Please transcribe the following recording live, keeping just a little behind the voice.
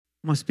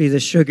Must be the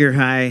sugar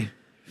high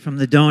from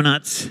the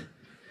donuts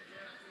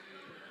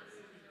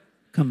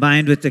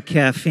combined with the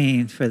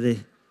caffeine for the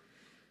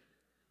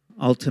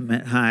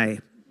ultimate high.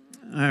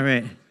 All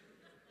right.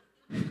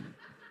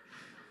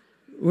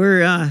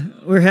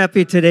 We're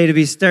happy today to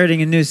be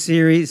starting a new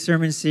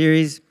sermon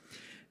series,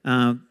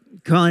 calling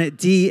it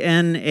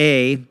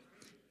DNA.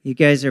 You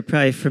guys are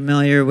probably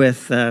familiar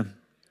with the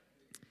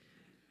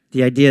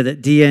idea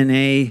that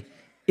DNA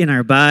in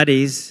our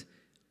bodies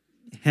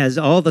has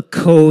all the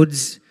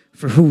codes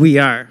for who we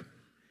are.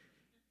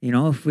 You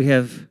know, if we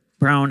have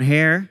brown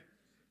hair,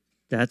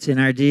 that's in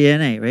our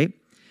DNA, right?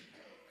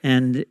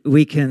 And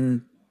we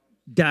can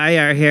dye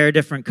our hair a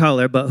different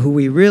color, but who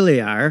we really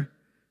are,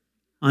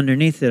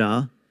 underneath it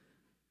all,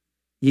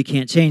 you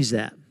can't change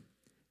that.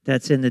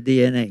 That's in the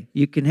DNA.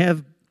 You can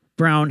have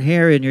brown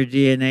hair in your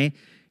DNA.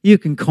 You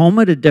can comb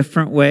it a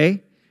different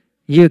way.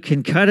 You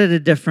can cut it a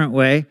different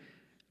way,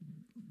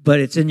 but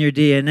it's in your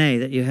DNA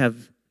that you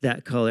have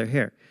that color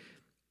hair.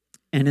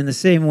 And in the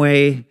same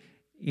way,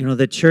 you know,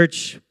 the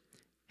church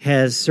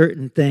has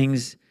certain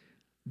things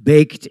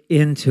baked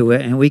into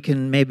it, and we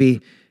can maybe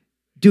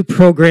do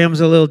programs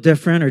a little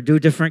different or do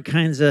different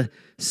kinds of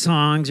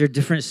songs or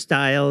different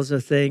styles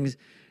of things,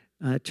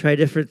 try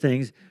different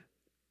things.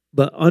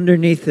 But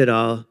underneath it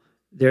all,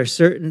 there are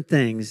certain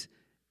things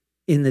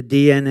in the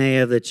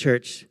DNA of the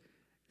church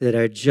that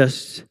are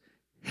just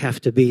have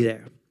to be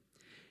there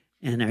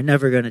and are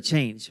never going to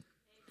change.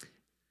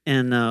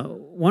 And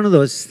one of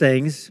those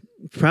things,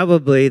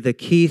 probably the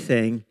key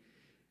thing,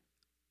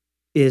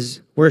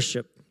 is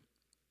worship.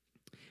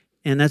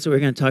 And that's what we're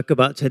going to talk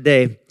about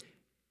today.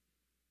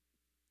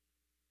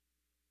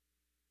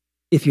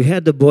 If you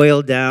had to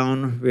boil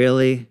down,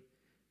 really,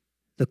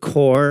 the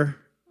core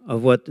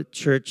of what the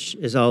church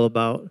is all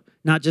about,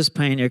 not just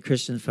Pioneer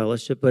Christian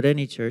Fellowship, but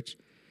any church,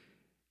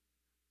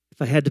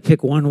 if I had to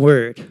pick one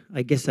word,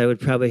 I guess I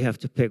would probably have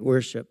to pick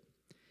worship.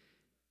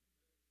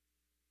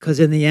 Because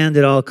in the end,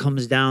 it all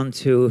comes down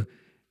to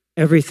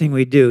everything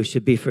we do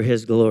should be for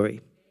His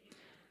glory.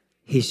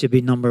 He should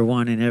be number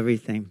one in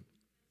everything.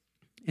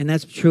 And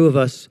that's true of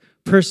us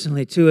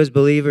personally, too, as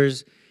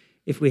believers.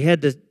 If we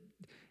had to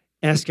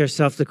ask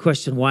ourselves the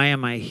question, why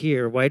am I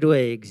here? Why do I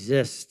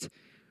exist?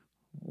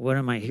 What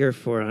am I here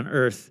for on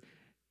earth?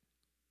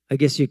 I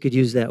guess you could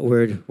use that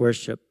word,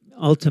 worship.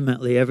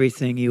 Ultimately,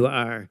 everything you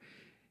are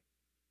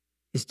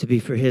is to be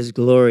for His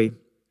glory.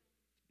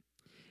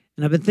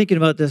 And I've been thinking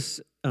about this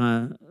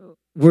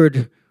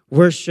word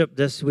worship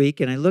this week,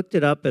 and I looked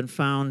it up and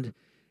found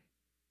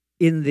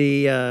in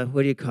the,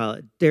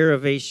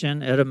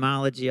 derivation,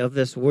 etymology of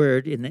this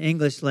word in the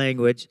English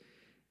language,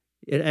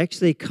 it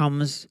actually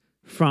comes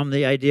from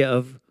the idea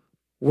of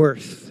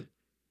worth.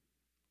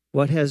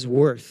 What has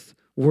worth?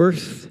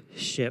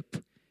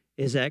 Worthship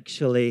is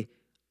actually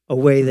a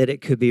way that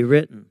it could be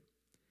written.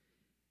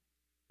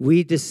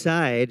 We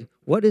decide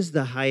what is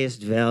the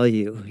highest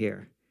value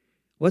here.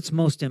 What's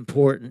most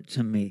important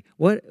to me?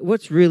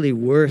 What's really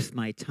worth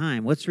my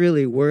time? What's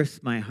really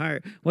worth my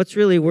heart? What's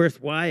really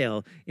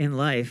worthwhile in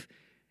life?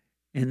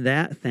 And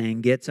that thing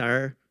gets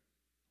our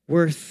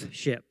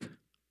worthship.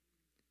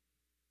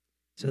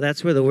 So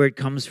that's where the word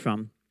comes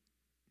from.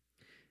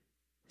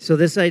 So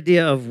this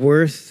idea of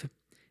worth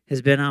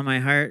has been on my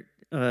heart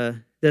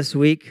this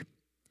week.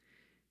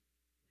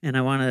 And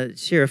I want to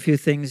share a few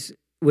things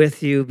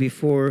with you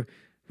before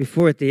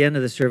at the end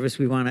of the service,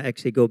 we want to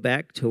actually go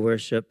back to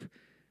worship,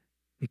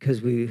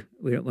 because we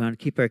want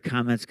to keep our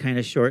comments kind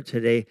of short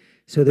today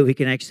so that we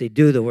can actually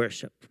do the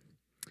worship.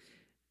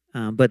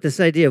 But this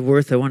idea of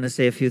worth, I want to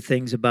say a few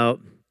things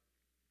about.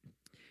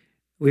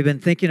 We've been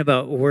thinking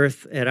about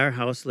worth at our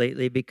house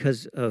lately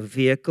because of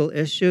vehicle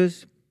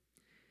issues.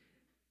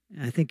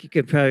 I think you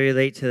could probably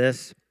relate to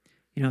this.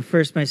 You know,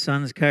 first my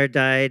son's car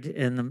died,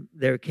 and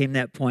there came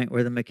that point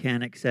where the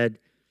mechanic said,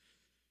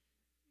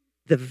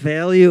 the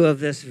value of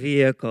this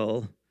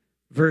vehicle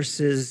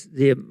versus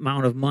the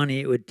amount of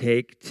money it would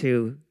take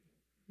to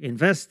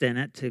invest in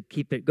it, to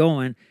keep it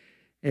going,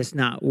 it's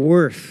not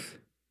worth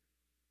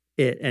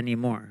it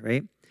anymore,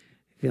 right?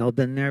 Have you all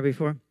been there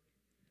before?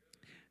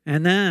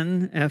 And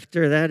then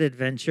after that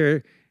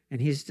adventure, and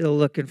he's still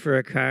looking for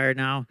a car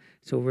now,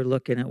 so we're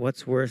looking at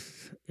what's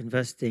worth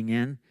investing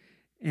in.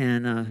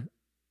 And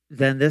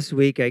then this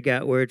week I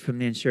got word from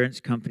the insurance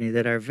company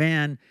that our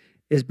van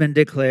has been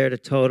declared a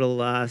total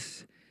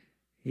loss.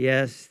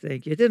 Yes,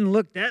 thank you. It didn't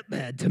look that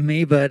bad to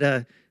me,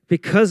 but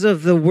because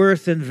of the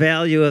worth and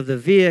value of the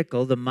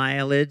vehicle, the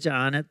mileage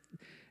on it,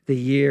 the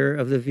year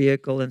of the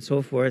vehicle, and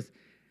so forth,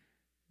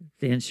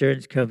 the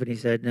insurance company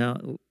said,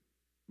 no,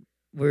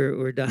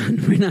 we're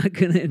done. We're not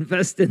going to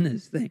invest in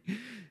this thing.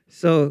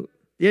 So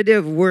the idea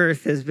of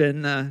worth has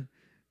been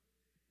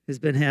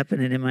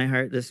happening in my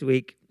heart this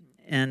week.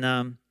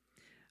 And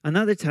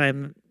another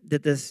time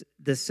that this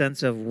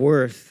sense of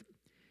worth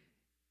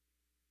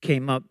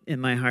came up in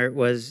my heart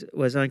was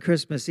on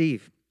Christmas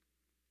Eve.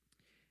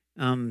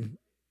 You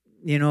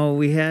know,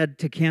 we had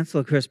to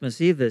cancel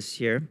Christmas Eve this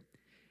year,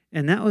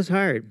 and that was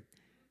hard.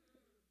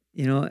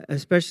 You know,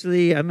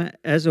 especially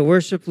as a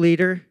worship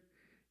leader,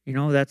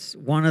 That's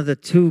one of the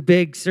two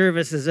big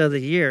services of the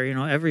year.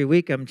 Every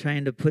week I'm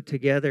trying to put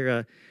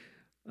together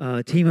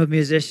a team of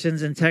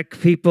musicians and tech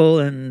people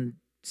and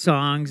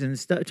songs and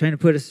stuff, trying to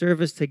put a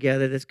service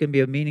together that's going to be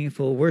a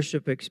meaningful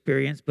worship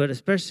experience, but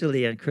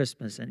especially on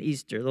Christmas and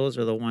Easter. Those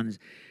are the ones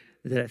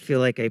that I feel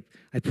like I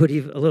put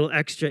even a little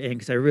extra in,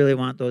 because I really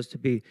want those to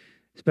be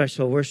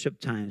special worship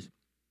times.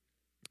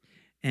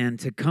 And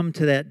to come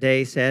to that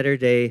day,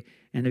 Saturday,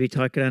 and to be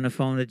talking on the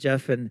phone with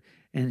Jeff and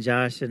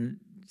Josh and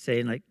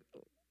saying, like,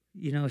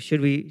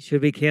 should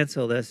we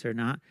cancel this or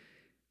not?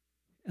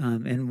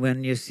 And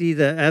when you see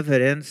the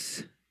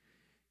evidence,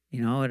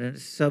 and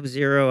it's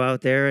sub-zero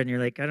out there, and you're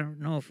like, I don't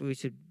know if we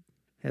should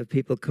have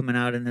people coming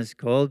out in this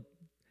cold.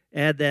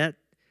 Add that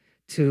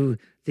to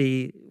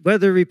the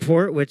weather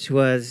report, which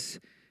was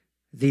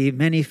the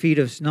many feet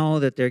of snow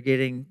that they're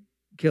getting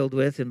killed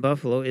with in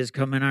Buffalo is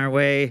coming our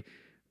way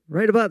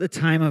right about the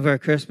time of our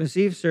Christmas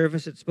Eve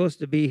service. It's supposed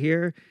to be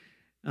here.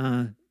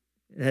 That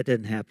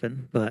didn't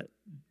happen, but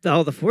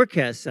all the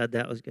forecasts said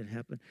that was going to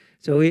happen.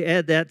 So we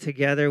add that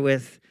together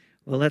with,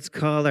 well, let's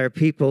call our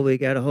people. We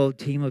got a whole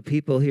team of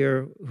people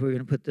here who are going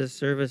to put this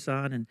service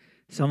on, and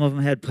some of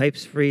them had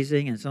pipes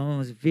freezing, and some of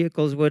them's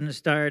vehicles wouldn't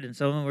start, and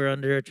some of them were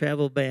under a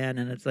travel ban,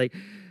 and it's like,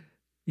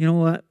 you know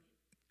what?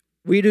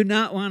 We do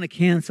not want to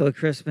cancel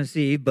Christmas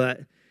Eve,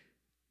 but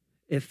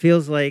it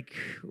feels like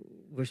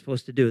we're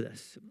supposed to do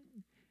this.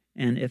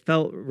 And it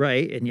felt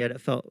right, and yet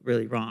it felt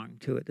really wrong,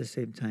 too, at the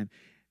same time.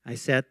 I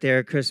sat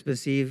there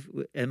Christmas Eve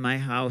at my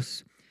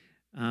house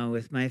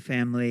with my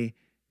family,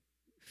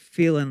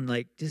 feeling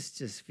like this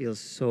just feels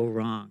so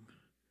wrong.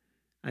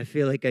 I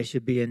feel like I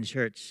should be in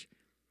church.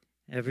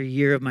 Every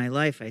year of my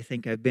life, I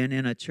think I've been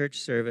in a church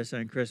service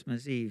on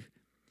Christmas Eve.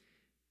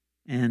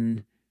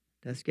 And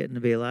that's getting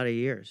to be a lot of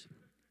years.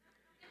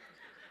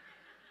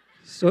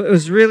 So it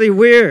was really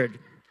weird.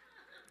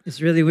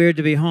 It's really weird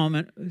to be home.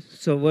 And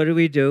so what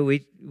do?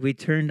 We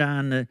turned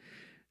on the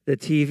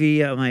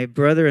TV. My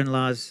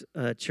brother-in-law's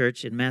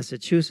church in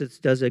Massachusetts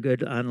does a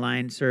good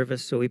online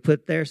service, so we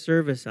put their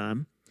service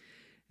on.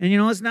 And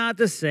it's not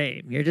the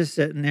same. You're just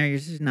sitting there. You're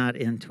just not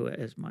into it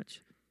as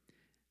much.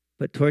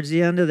 But towards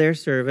the end of their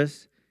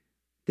service,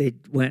 they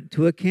went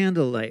to a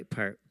candlelight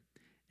part.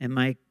 And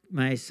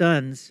my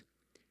sons,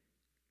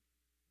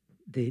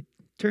 they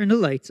turned the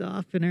lights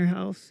off in their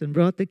house and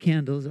brought the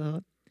candles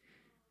out.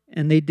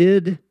 And they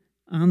did,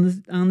 on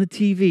the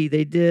TV,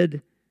 they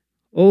did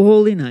 "Oh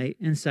Holy Night"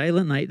 and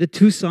 "Silent Night," the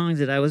two songs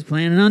that I was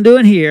planning on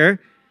doing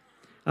here,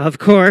 of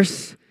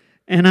course.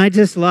 And I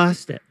just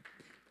lost it.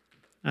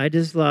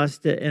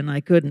 And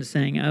I couldn't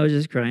sing. I was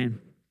just crying.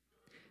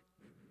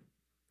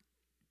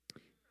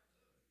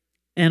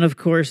 And of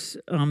course,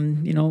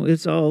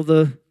 it's all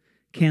the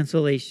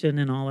cancellation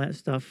and all that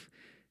stuff.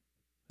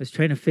 I was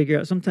trying to figure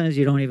out, sometimes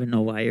you don't even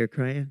know why you're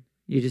crying.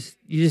 You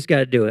just got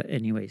to do it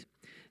anyways.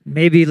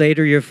 Maybe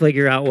later you'll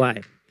figure out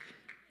why.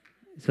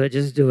 So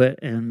just do it,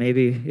 and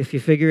maybe if you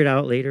figure it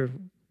out later,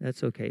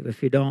 that's okay. But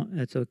if you don't,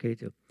 that's okay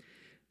too.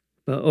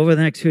 But over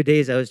the next few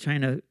days, I was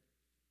trying to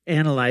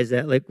analyze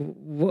that, like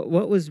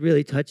what was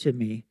really touching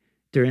me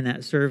during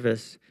that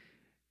service,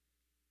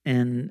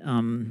 and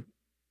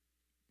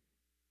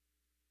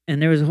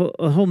there was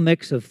a whole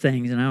mix of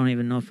things, and I don't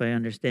even know if I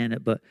understand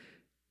it, but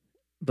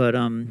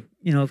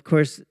of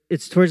course,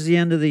 it's towards the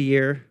end of the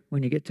year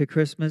when you get to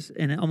Christmas,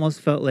 and it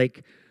almost felt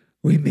like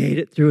we made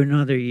it through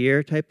another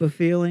year type of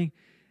feeling.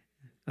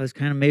 I was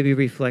kind of maybe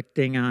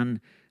reflecting on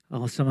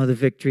some of the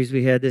victories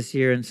we had this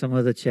year and some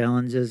of the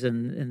challenges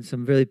and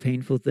some really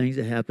painful things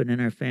that happened in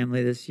our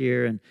family this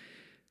year. And,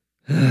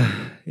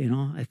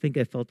 I think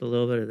I felt a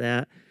little bit of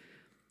that.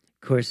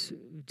 Of course,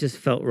 just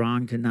felt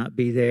wrong to not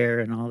be there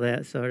and all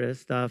that sort of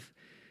stuff.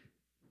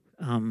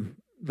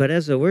 But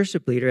as a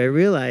worship leader, I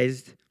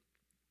realized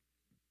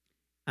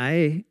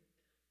I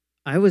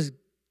was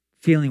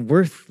feeling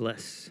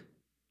worthless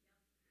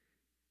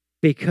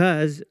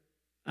because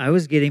I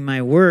was getting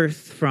my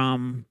worth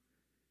from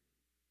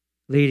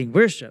leading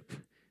worship.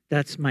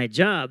 That's my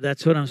job.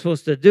 That's what I'm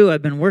supposed to do.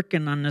 I've been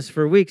working on this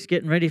for weeks,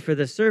 getting ready for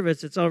the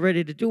service. It's all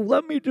ready to do.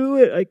 Let me do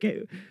it. I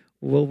can't.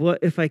 Well, what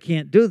if I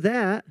can't do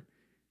that?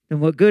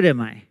 Then what good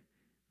am I?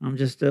 I'm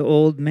just an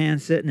old man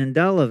sitting in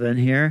Delavan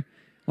here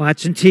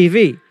watching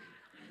TV.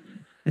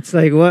 It's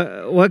like,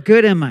 what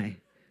good am I?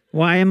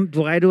 Why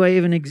do I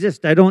even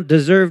exist? I don't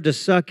deserve to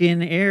suck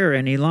in air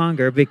any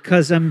longer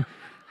because I'm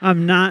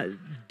not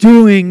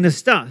doing the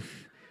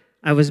stuff.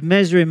 I was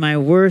measuring my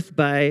worth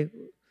by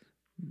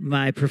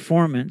my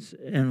performance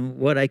and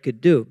what I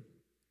could do.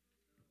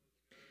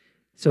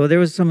 So there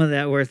was some of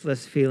that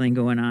worthless feeling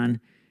going on,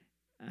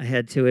 I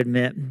had to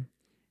admit.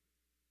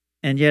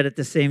 And yet at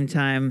the same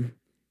time,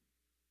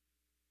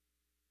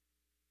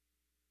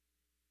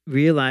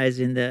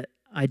 realizing that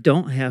I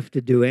don't have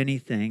to do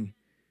anything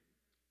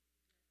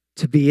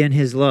to be in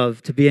His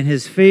love, to be in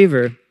His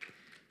favor,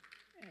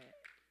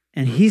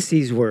 and He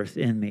sees worth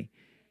in me.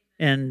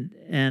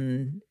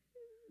 And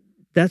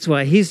that's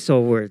why He's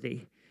so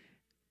worthy.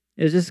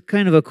 It's just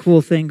kind of a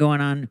cool thing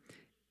going on.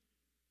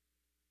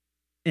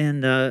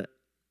 And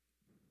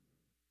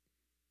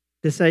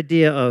This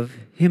idea of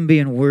him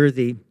being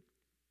worthy,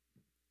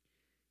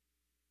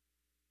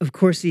 of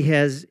course, he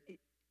has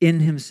in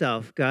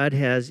himself, God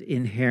has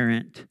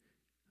inherent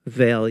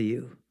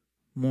value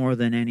more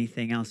than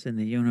anything else in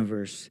the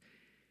universe.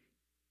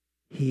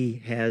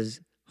 He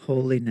has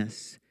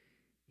holiness.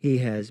 He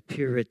has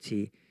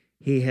purity.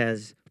 He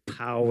has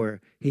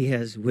power. He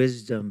has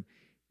wisdom.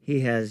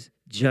 He has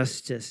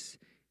justice.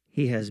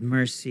 He has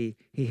mercy.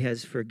 He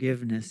has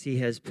forgiveness. He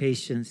has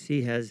patience.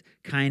 He has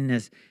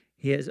kindness.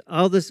 He has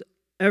all this,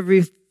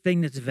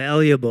 everything that's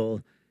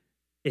valuable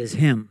is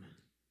him.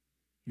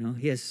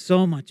 He has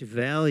so much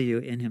value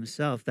in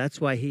himself.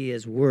 That's why he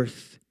is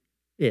worth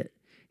it.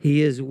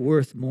 He is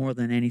worth more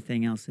than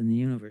anything else in the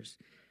universe.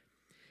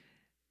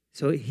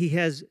 So he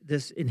has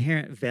this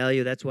inherent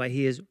value. That's why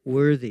he is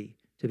worthy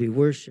to be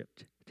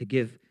worshipped,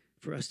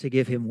 for us to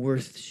give him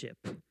worship.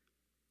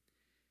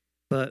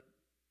 But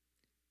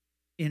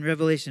in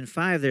Revelation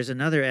 5, there's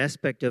another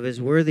aspect of his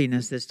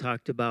worthiness that's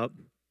talked about.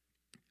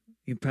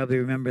 You probably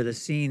remember the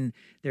scene.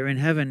 They're in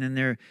heaven, and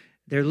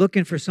they're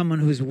looking for someone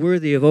who's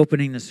worthy of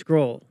opening the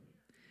scroll.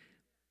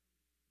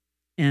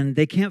 And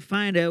they can't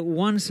find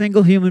one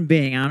single human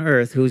being on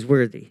earth who's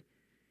worthy.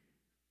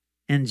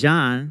 And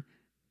John,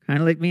 kind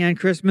of like me on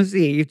Christmas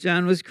Eve,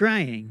 John was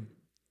crying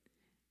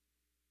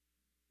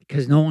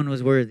because no one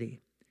was worthy.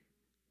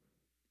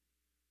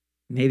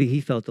 Maybe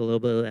he felt a little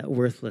bit of that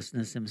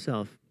worthlessness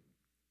himself.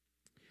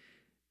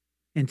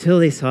 Until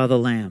they saw the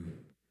Lamb.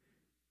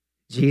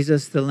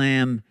 Jesus, the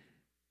Lamb,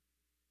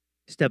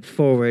 stepped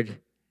forward,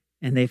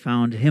 and they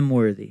found him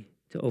worthy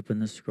to open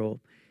the scroll.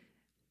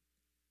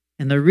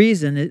 And the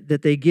reason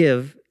that they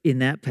give in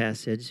that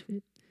passage,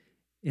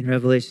 in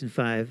Revelation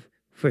 5,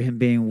 for him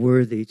being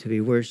worthy to be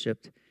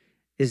worshipped,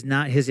 is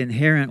not his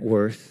inherent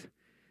worth,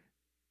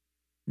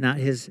 not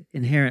his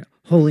inherent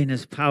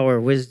holiness, power,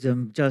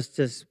 wisdom,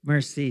 justice,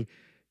 mercy,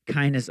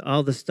 kindness,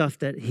 all the stuff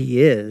that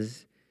he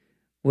is.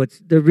 What's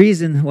the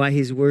reason why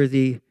he's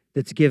worthy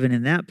that's given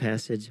in that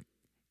passage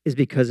is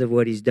because of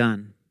what he's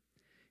done.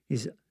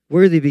 He's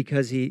worthy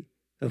because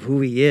of who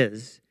he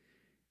is,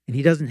 and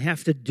he doesn't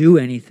have to do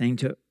anything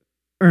to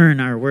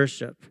earn our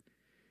worship.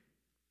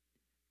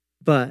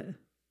 But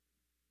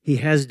he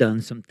has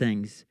done some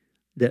things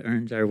that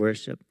earns our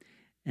worship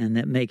and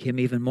that make him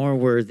even more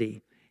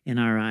worthy in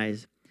our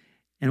eyes.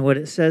 And what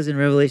it says in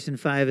Revelation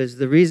 5 is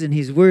the reason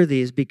he's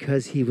worthy is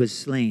because he was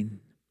slain.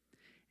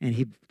 And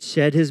he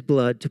shed his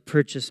blood to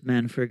purchase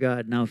men for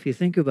God. Now, if you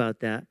think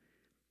about that,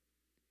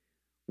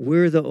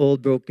 we're the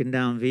old broken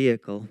down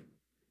vehicle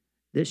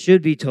that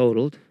should be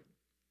totaled.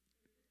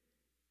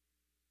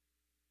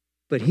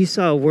 But he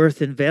saw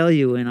worth and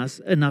value in us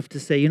enough to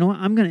say, you know what,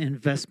 I'm going to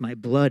invest my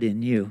blood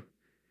in you.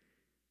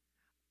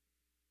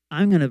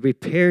 I'm going to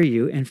repair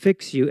you and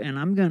fix you,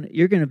 and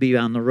you're going to be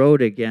on the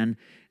road again,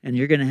 and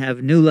you're going to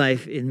have new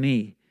life in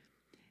me.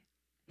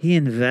 He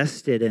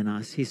invested in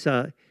us.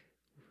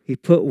 He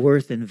put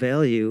worth and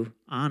value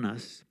on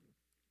us.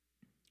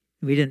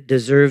 We didn't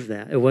deserve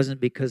that. It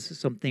wasn't because of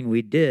something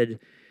we did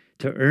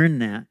to earn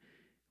that.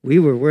 We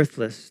were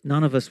worthless.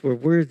 None of us were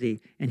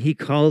worthy, and he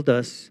called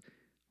us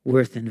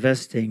worth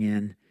investing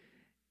in.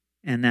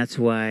 And that's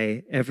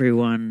why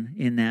everyone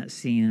in that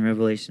scene in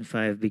Revelation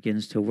 5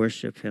 begins to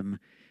worship him,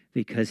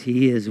 because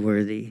he is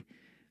worthy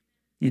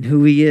in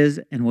who he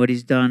is and what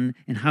he's done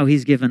and how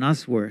he's given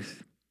us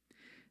worth.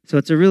 So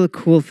it's a really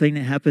cool thing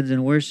that happens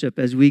in worship.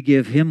 As we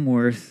give him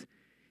worth,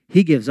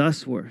 he gives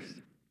us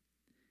worth.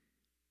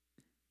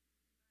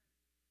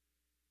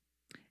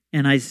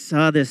 And I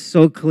saw this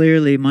so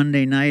clearly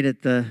Monday night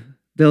at the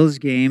Bills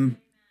game.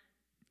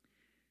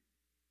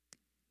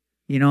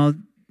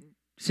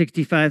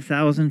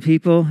 65,000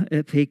 people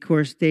at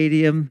Paycor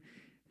Stadium,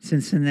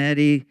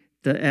 Cincinnati.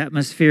 The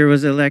atmosphere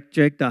was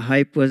electric. The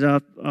hype was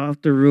off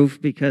the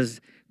roof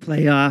because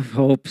playoff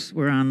hopes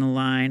were on the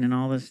line and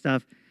all this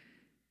stuff.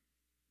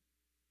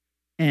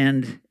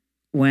 And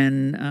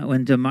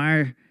when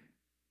Damar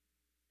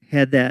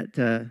had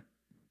that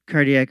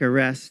cardiac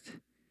arrest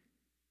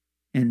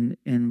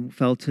and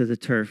fell to the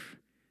turf,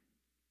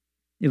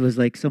 it was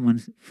like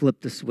someone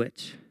flipped a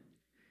switch.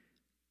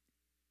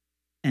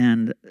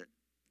 And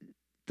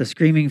the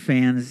screaming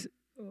fans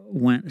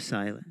went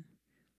silent.